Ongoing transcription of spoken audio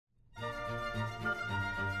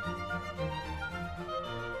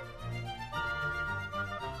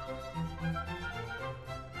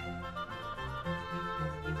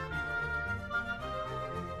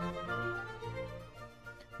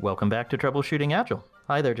Welcome back to Troubleshooting Agile.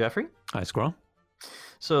 Hi there, Jeffrey. Hi, Squirrel.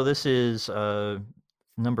 So this is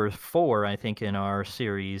number 4, I think, in our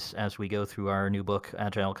series as we go through our new book,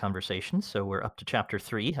 Agile Conversations. So we're up to chapter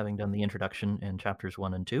 3, having done the introduction in chapters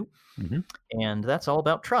 1 and 2. Mm-hmm. And that's all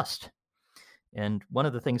about trust. And one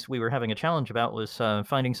of the things we were having a challenge about was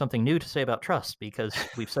finding something new to say about trust, because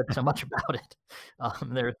we've said so much about it.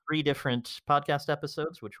 There are 3 different podcast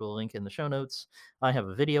episodes, which we'll link in the show notes. I have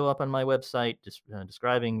a video up on my website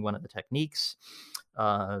describing one of the techniques.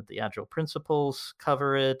 The Agile principles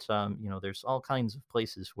cover it. There's all kinds of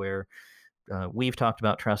places where we've talked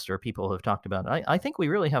about trust, or people have talked about it. I think we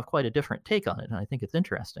really have quite a different take on it, and I think it's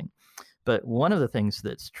interesting. But one of the things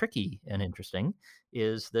that's tricky and interesting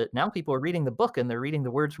is that now people are reading the book and they're reading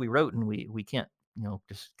the words we wrote, and we can't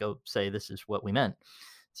just go say this is what we meant.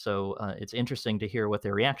 So it's interesting to hear what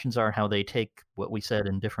their reactions are, how they take what we said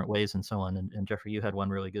in different ways, and so on. And Jeffrey, you had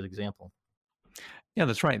one really good example. Yeah,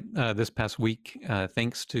 that's right. This past week,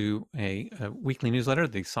 thanks to a weekly newsletter,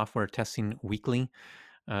 the Software Testing Weekly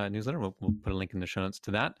newsletter, we'll put a link in the show notes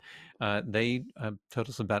to that. They told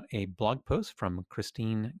us about a blog post from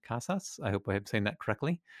Christine Casas. I hope I'm saying that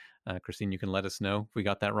correctly. Christine, you can let us know if we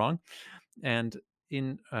got that wrong. And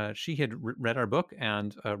she had read our book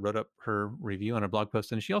and wrote up her review on a blog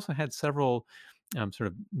post, and she also had several sort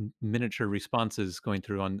of miniature responses going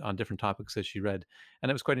through on different topics as she read, and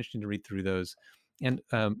it was quite interesting to read through those. And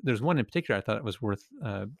there's one in particular I thought it was worth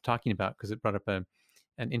talking about because it brought up an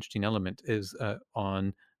interesting element is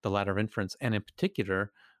on the ladder of inference, and in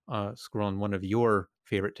particular, Squirrel, on one of your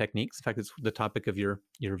favorite techniques. In fact, it's the topic of your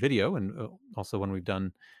video, and also one we've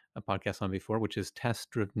done a podcast on before, which is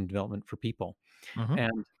test-driven development for people. Mm-hmm.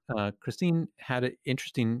 And Christine had an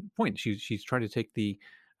interesting point. She's tried to take the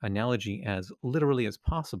analogy as literally as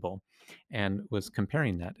possible, and was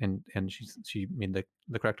comparing that. And she made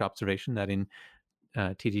the correct observation that in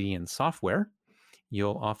TDD and software,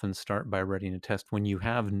 you'll often start by writing a test when you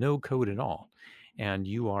have no code at all, and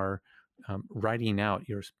you are writing out.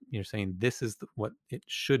 You're saying this is what it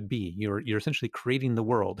should be. You're essentially creating the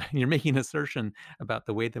world. You're making an assertion about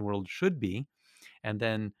the way the world should be, and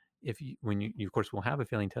then when you of course will have a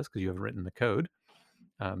failing test because you haven't written the code.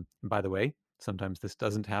 By the way, sometimes this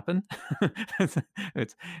doesn't happen.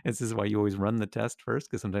 This is why you always run the test first,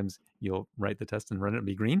 because sometimes you'll write the test and run it and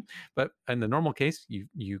be green. But in the normal case,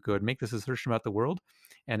 you go and make this assertion about the world,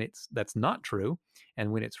 and that's not true.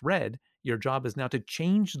 And when it's red, your job is now to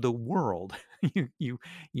change the world. you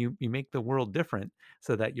make the world different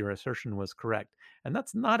so that your assertion was correct. And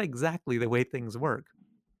that's not exactly the way things work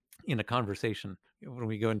in a conversation. When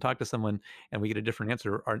we go and talk to someone and we get a different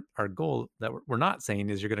answer, our goal that we're not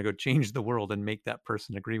saying is you're going to go change the world and make that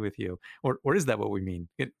person agree with you, or is that what we mean?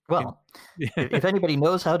 If anybody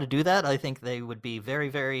knows how to do that, I think they would be very,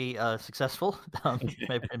 very successful.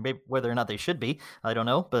 Maybe whether or not they should be, I don't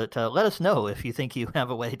know. But let us know if you think you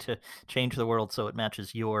have a way to change the world so it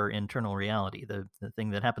matches your internal reality. The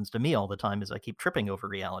thing that happens to me all the time is I keep tripping over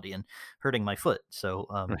reality and hurting my foot. So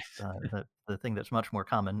the thing that's much more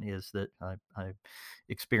common is that I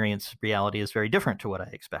experience reality as very different to what I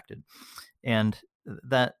expected. And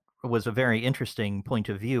that was a very interesting point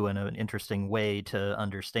of view and an interesting way to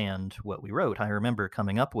understand what we wrote. I remember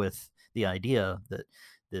coming up with the idea that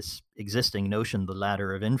this existing notion, the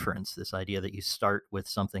ladder of inference, this idea that you start with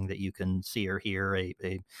something that you can see or hear,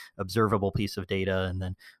 a observable piece of data, and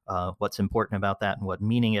then what's important about that and what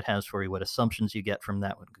meaning it has for you, what assumptions you get from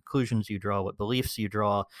that, what conclusions you draw, what beliefs you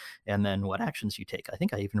draw, and then what actions you take. I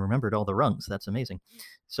think I even remembered all the rungs. That's amazing.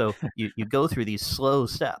 So you go through these slow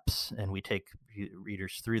steps, and we take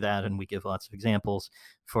readers through that, and we give lots of examples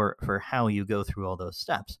for how you go through all those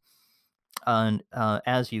steps. And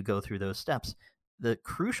as you go through those steps, the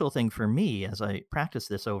crucial thing for me as I practiced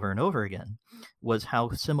this over and over again was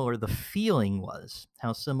how similar the feeling was,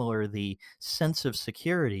 how similar the sense of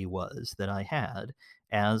security was that I had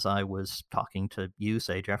as I was talking to you,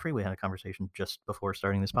 say, Jeffrey. We had a conversation just before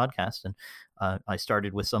starting this podcast, and I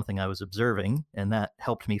started with something I was observing, and that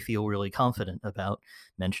helped me feel really confident about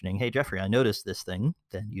mentioning, hey, Jeffrey, I noticed this thing.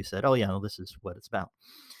 Then you said, oh, yeah, well, this is what it's about.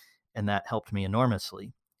 And that helped me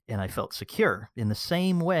enormously. And I felt secure in the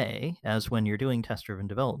same way as when you're doing test-driven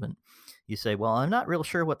development. You say, well, I'm not real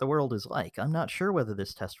sure what the world is like. I'm not sure whether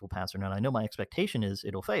this test will pass or not. I know my expectation is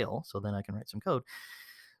it'll fail, so then I can write some code.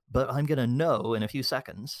 But I'm going to know in a few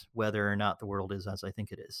seconds whether or not the world is as I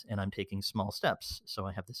think it is. And I'm taking small steps, so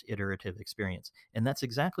I have this iterative experience. And that's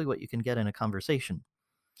exactly what you can get in a conversation.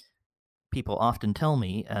 People often tell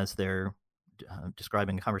me as they're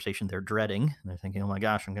describing a conversation they're dreading. They're thinking, oh my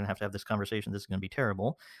gosh, I'm going to have this conversation. This is going to be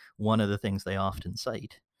terrible. One of the things they often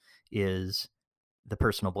cite is The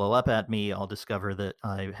person will blow up at me. I'll discover that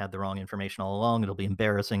I had the wrong information all along. It'll be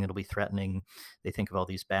embarrassing. It'll be threatening. They think of all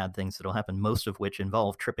these bad things that'll happen, most of which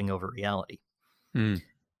involve tripping over reality. Mm.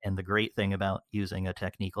 And the great thing about using a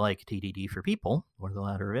technique like TDD for people, or the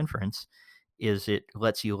ladder of inference, is it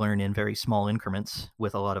lets you learn in very small increments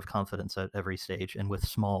with a lot of confidence at every stage and with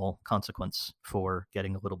small consequence for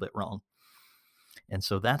getting a little bit wrong. And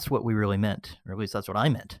so that's what we really meant, or at least that's what I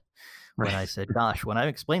meant when I Right. said, gosh, when I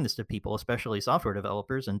explain this to people, especially software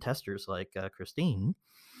developers and testers like Christine,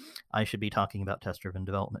 I should be talking about test-driven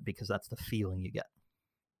development because that's the feeling you get.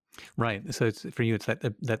 Right. So it's for you, it's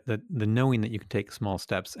the knowing that you can take small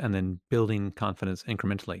steps and then building confidence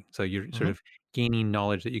incrementally. So you're sort Mm-hmm. of gaining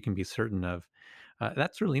knowledge that you can be certain of.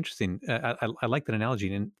 That's really interesting. I like that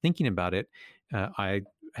analogy. And thinking about it, I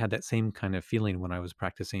had that same kind of feeling when I was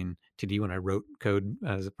practicing TD when I wrote code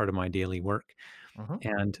as a part of my daily work. Mm-hmm.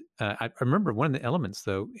 And I remember one of the elements,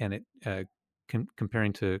 though, and it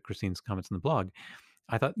comparing to Christine's comments in the blog,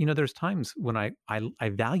 I thought, there's times when I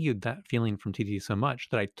valued that feeling from TDD so much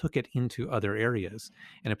that I took it into other areas.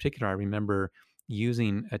 And in particular, I remember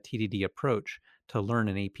using a TDD approach to learn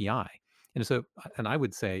an API. And so, and I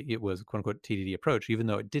would say it was a quote unquote TDD approach, even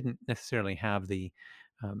though it didn't necessarily have the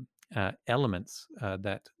elements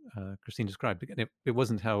that Christine described. It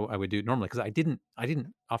wasn't how I would do it normally because I didn't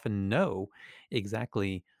often know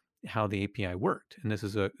exactly how the API worked. And this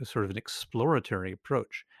is a sort of an exploratory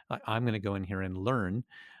approach. I'm going to go in here and learn.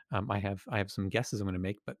 I have some guesses I'm going to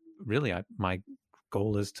make, but really, my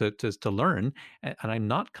goal is to learn, and I'm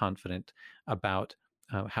not confident about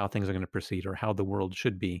how things are going to proceed or how the world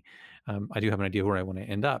should be. I do have an idea where I want to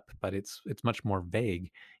end up, but it's much more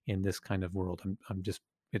vague in this kind of world. I'm just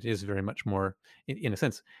it is very much more in a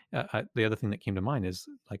sense. The other thing that came to mind is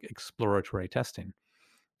like exploratory testing,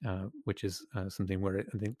 which is something where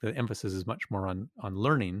I think the emphasis is much more on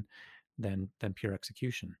learning than pure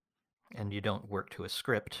execution. And you don't work to a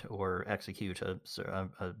script or execute a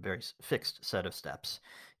very fixed set of steps.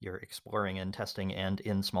 You're exploring and testing and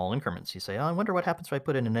in small increments. You say, oh, I wonder what happens if I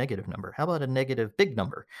put in a negative number. How about a negative big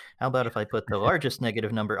number? How about if I put the largest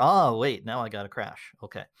negative number? Oh, wait, now I got a crash.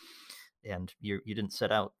 Okay. And you didn't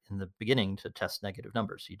set out in the beginning to test negative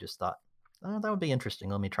numbers. You just thought, oh, that would be interesting.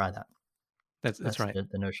 Let me try that. That's That's right.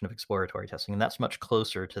 the notion of exploratory testing. And that's much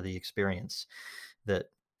closer to the experience that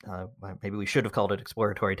maybe we should have called it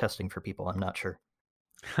exploratory testing for people. I'm not sure.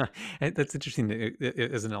 And that's interesting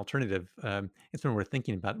as an alternative. It's been worth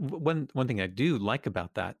thinking about. One thing I do like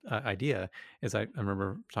about that idea is I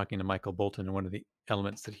remember talking to Michael Bolton, and one of the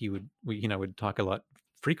elements that would talk a lot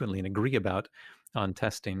frequently and agree about on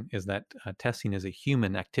testing is that testing is a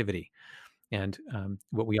human activity. And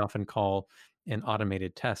what we often call an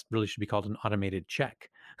automated test really should be called an automated check.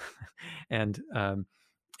 and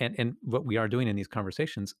and what we are doing in these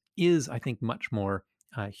conversations is, I think, much more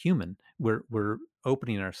human. We're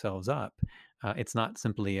opening ourselves up. It's not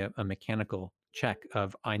simply a mechanical check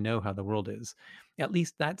of I know how the world is. At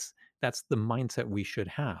least that's the mindset we should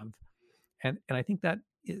have. And I think that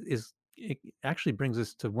it actually brings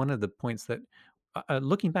us to one of the points that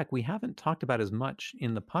looking back we haven't talked about as much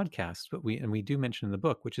in the podcast, but we do mention in the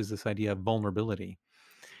book, which is this idea of vulnerability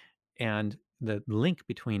and the link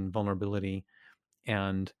between vulnerability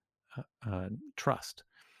and trust.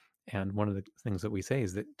 And one of the things that we say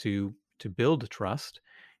is that to build trust,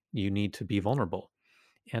 you need to be vulnerable.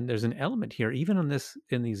 And there's an element here, even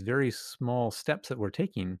in these very small steps that we're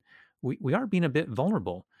taking, we are being a bit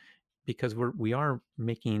vulnerable because we are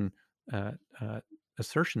making uh, uh,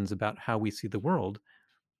 assertions about how we see the world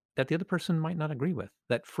that the other person might not agree with.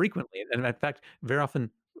 That frequently, and in fact, very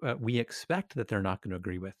often, we expect that they're not going to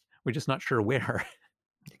agree with. We're just not sure where.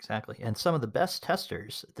 Exactly. And some of the best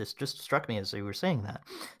testers, this just struck me as you were saying that,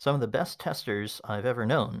 some of the best testers I've ever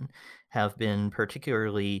known have been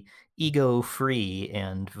particularly ego free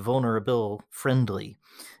and vulnerable friendly.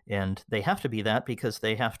 And they have to be that because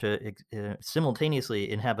they have to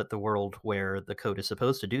simultaneously inhabit the world where the code is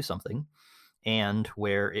supposed to do something and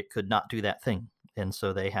where it could not do that thing. And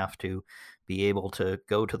so they have to be able to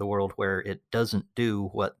go to the world where it doesn't do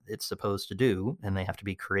what it's supposed to do, and they have to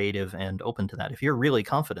be creative and open to that. If you're really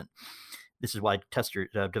confident, this is why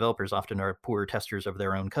developers often are poor testers of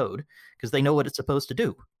their own code because they know what it's supposed to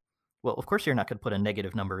do. Well, of course, you're not going to put a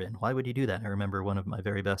negative number in. Why would you do that? I remember one of my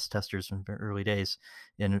very best testers in the early days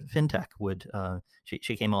in fintech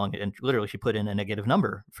she came along and literally she put in a negative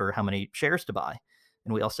number for how many shares to buy.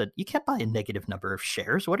 And we all said, you can't buy a negative number of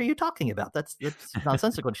shares. What are you talking about? That's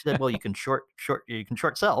nonsensical. And she said, well, you can short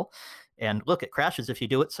sell, and look, it crashes if you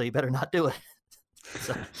do it, so you better not do it.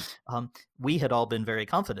 So we had all been very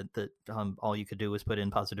confident that all you could do was put in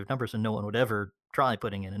positive numbers, and no one would ever try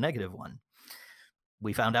putting in a negative one.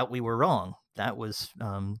 we found out we were wrong. That was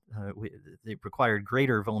it required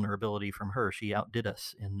greater vulnerability from her. She outdid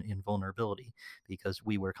us in vulnerability because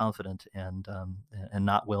we were confident and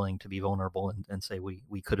not willing to be vulnerable and say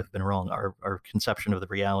we could have been wrong. Our conception of the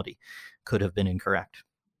reality could have been incorrect.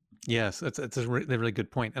 Yes, that's a really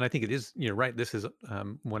good point, and I think it is. You're right. This is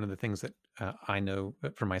one of the things that I know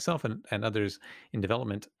for myself and others in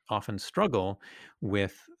development often struggle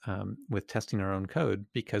with testing our own code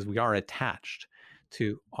because we are attached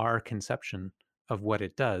to our conception of what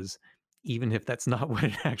it does, even if that's not what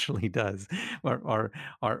it actually does.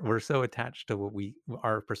 We're so attached to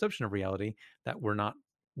our perception of reality that we're not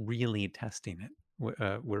really testing it.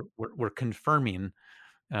 We're confirming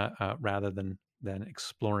rather than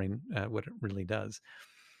exploring what it really does.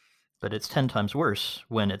 But it's 10 times worse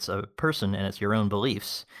when it's a person and it's your own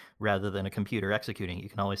beliefs rather than a computer executing. You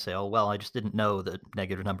can always say, oh, well, I just didn't know that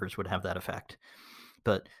negative numbers would have that effect.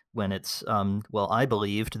 But when it's, well, I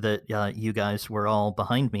believed that you guys were all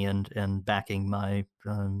behind me and backing my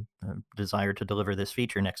desire to deliver this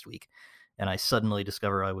feature next week, and I suddenly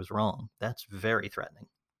discover I was wrong, that's very threatening,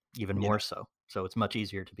 even Yeah. more so. So it's much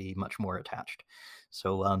easier to be much more attached.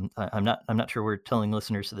 So I'm not sure we're telling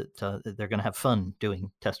listeners that they're going to have fun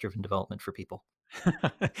doing test-driven development for people.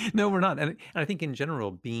 No, we're not. And I think in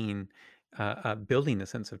general, building a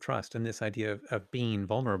sense of trust and this idea of being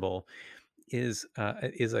vulnerable is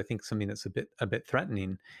I think something that's a bit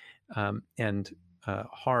threatening and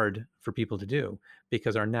hard for people to do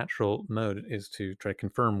because our natural mode is to try to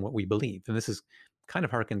confirm what we believe, and this is kind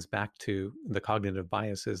of harkens back to the cognitive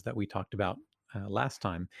biases that we talked about last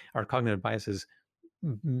time. Our cognitive biases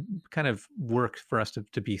kind of work for us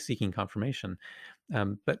to be seeking confirmation.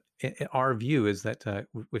 But our view is that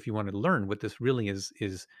if you want to learn what this really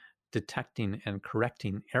is detecting and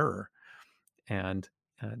correcting error. And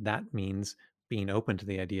that means being open to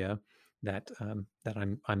the idea that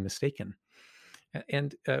I'm mistaken.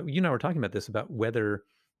 And you and I were talking about this about whether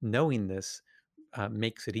knowing this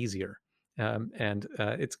makes it easier. And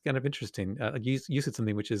it's kind of interesting. You said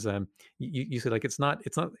something which is you said like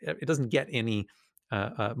it doesn't get any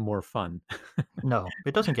more fun. No,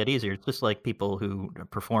 it doesn't get easier. It's just like people who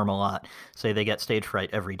perform a lot say they get stage fright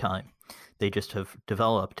every time. They just have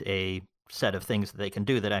developed a set of things that they can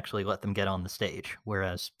do that actually let them get on the stage,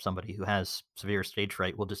 whereas somebody who has severe stage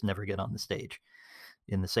fright will just never get on the stage.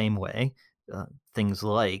 In the same way, things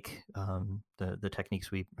like the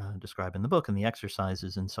techniques we describe in the book and the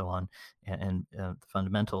exercises and so on, and the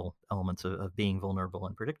fundamental elements of being vulnerable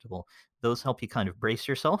and predictable, those help you kind of brace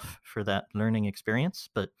yourself for that learning experience.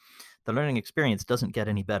 But the learning experience doesn't get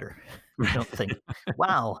any better. You don't think,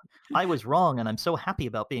 "Wow, I was wrong, and I'm so happy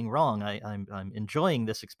about being wrong. I'm enjoying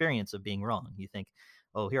this experience of being wrong." You think,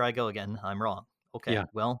 "Oh, here I go again. I'm wrong. Okay, Yeah.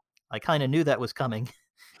 well, I kind of knew that was coming,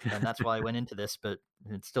 and that's why I went into this, but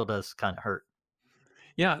it still does kind of hurt."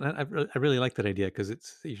 Yeah, and I really like that idea because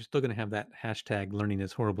it's you're still going to have that hashtag learning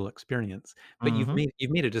is horrible experience, but Hmm.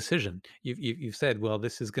 you've made a decision. You've said, well,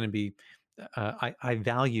 this is going to be. I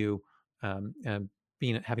value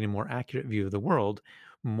being having a more accurate view of the world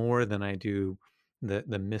more than I do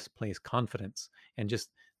the misplaced confidence and just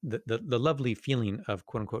the lovely feeling of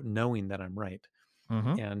quote unquote knowing that I'm right,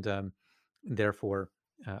 Hmm. and therefore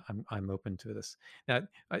I'm open to this. Now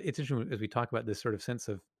it's interesting as we talk about this sort of sense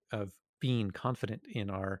of being confident in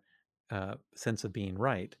our sense of being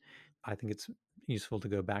right. I think it's useful to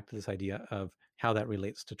go back to this idea of how that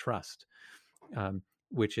relates to trust,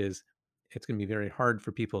 which is it's going to be very hard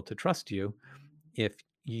for people to trust you if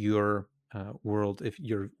if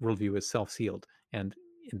your worldview is self-sealed and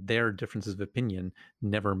their differences of opinion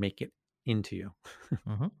never make it into you.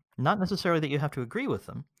 Hmm. Not necessarily that you have to agree with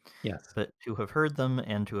them, Yes. but to have heard them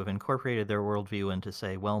and to have incorporated their worldview and to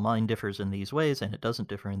say, well, mine differs in these ways and it doesn't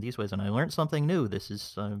differ in these ways, and I learned something new. This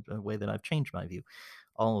is a way that I've changed my view.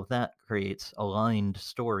 All of that creates aligned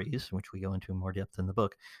stories, which we go into in more depth in the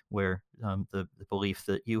book, where the belief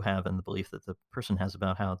that you have and the belief that the person has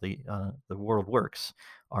about how the world works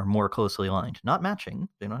are more closely aligned. Not matching;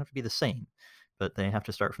 they don't have to be the same, but they have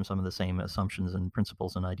to start from some of the same assumptions and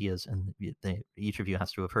principles and ideas. And each of you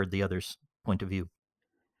has to have heard the other's point of view.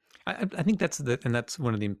 I think that's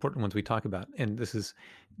one of the important ones we talk about, and this is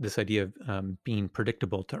this idea of being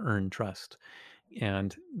predictable to earn trust,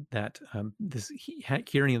 and that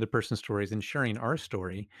hearing other person's stories and sharing our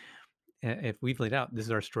story. If we've laid out this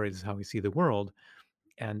is our story, this is how we see the world,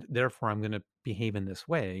 and therefore I'm going to behave in this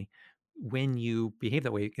way. When you behave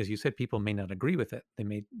that way, as you said, people may not agree with it. They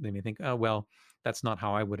may think, oh well, that's not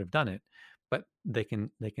how I would have done it. But they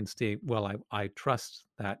can stay. Well, I trust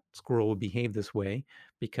that squirrel will behave this way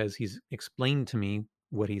because he's explained to me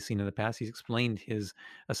what he's seen in the past. He's explained his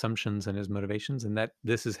assumptions and his motivations, and that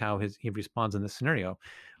this is how he responds in this scenario.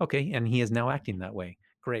 Okay, and he is now acting that way.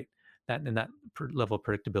 Great. That level of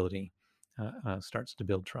predictability starts to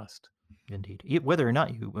build trust. Indeed. Whether or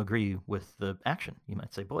not you agree with the action, you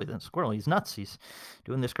might say, boy, that squirrel, he's nuts. He's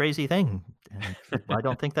doing this crazy thing. And I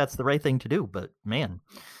don't think that's the right thing to do. But man,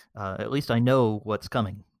 at least I know what's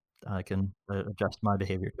coming. I can adjust my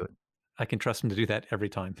behavior to it. I can trust him to do that every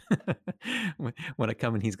time. When I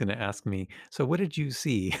come and he's going to ask me, "So what did you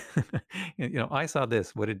see?" I saw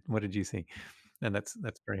this. What did you see? And that's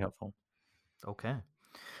very helpful. Okay.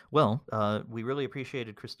 Well, we really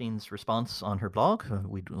appreciated Christine's response on her blog.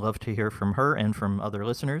 We'd love to hear from her and from other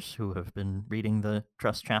listeners who have been reading the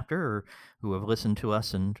trust chapter or who have listened to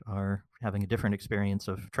us and are having a different experience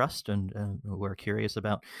of trust and who are curious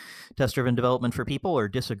about test-driven development for people or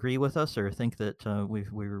disagree with us or think that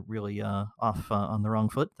we're really off on the wrong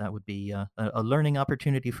foot. That would be a learning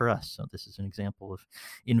opportunity for us. So this is an example of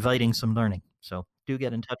inviting some learning. So do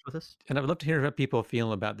get in touch with us. And I would love to hear how people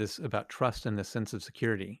feel about this, about trust and the sense of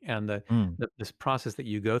security, and this process that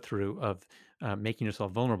you go through of making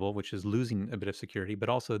yourself vulnerable, which is losing a bit of security, but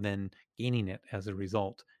also then gaining it as a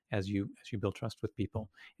result as you build trust with people.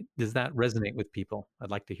 Does that resonate with people?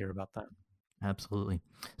 I'd like to hear about that. Absolutely.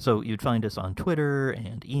 So you'd find us on Twitter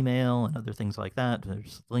and email and other things like that.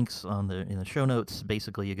 There's links in the show notes.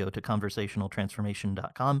 Basically, you go to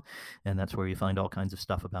conversationaltransformation.com, and that's where you find all kinds of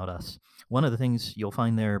stuff about us. One of the things you'll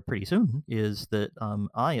find there pretty soon is that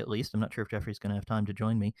I, at least, I'm not sure if Jeffrey's going to have time to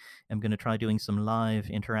join me, am going to try doing some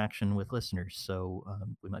live interaction with listeners. So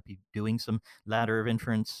we might be doing some ladder of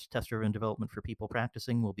inference, test-driven development for people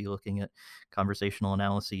practicing. We'll be looking at conversational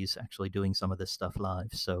analyses, actually doing some of this stuff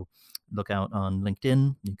live. So look out on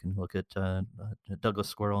LinkedIn. You can look at Douglas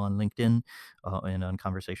Squirrel on LinkedIn and on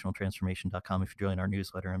conversationaltransformation.com. If you join our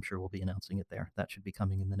newsletter, I'm sure we'll be announcing it there. That should be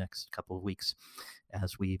coming in the next couple of weeks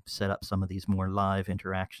as we set up some of these more live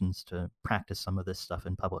interactions to practice some of this stuff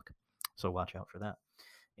in public. So watch out for that.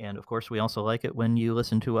 And of course, we also like it when you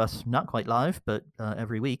listen to us, not quite live, but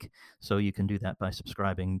every week. So you can do that by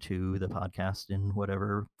subscribing to the podcast in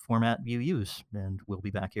whatever format you use. And we'll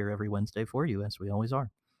be back here every Wednesday for you, as we always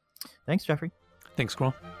are. Thanks, Jeffrey. Thanks,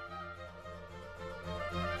 Squirrel.